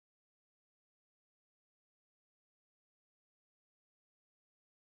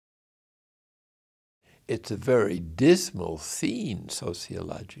it's a very dismal scene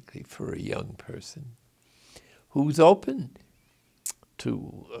sociologically for a young person who's open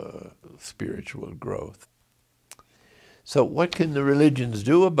to spiritual growth. So what can the religions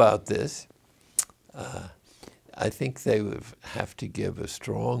do about this? I think they would have to give a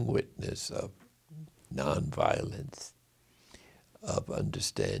strong witness of nonviolence, of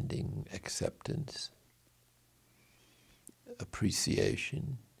understanding, acceptance,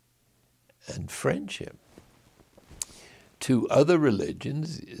 appreciation, and friendship. To other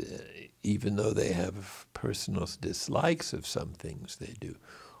religions, even though they have personal dislikes of some things they do,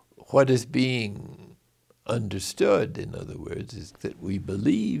 what is being understood, in other words, is that we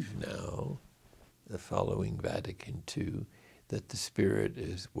believe now, the following Vatican II, that the Spirit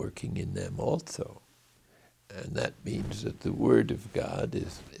is working in them also. And that means that the Word of God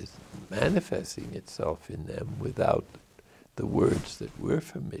is manifesting itself in them without the words that we're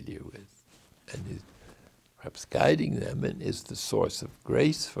familiar with, and is perhaps guiding them and is the source of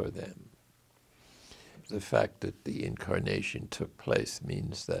grace for them. The fact that the Incarnation took place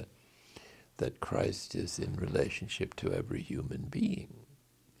means that Christ is in relationship to every human being.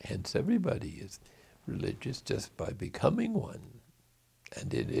 Hence, everybody is religious just by becoming one.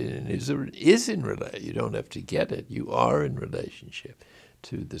 And it is in relationship. You don't have to get it. You are in relationship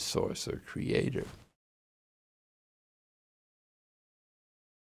to the source or creator.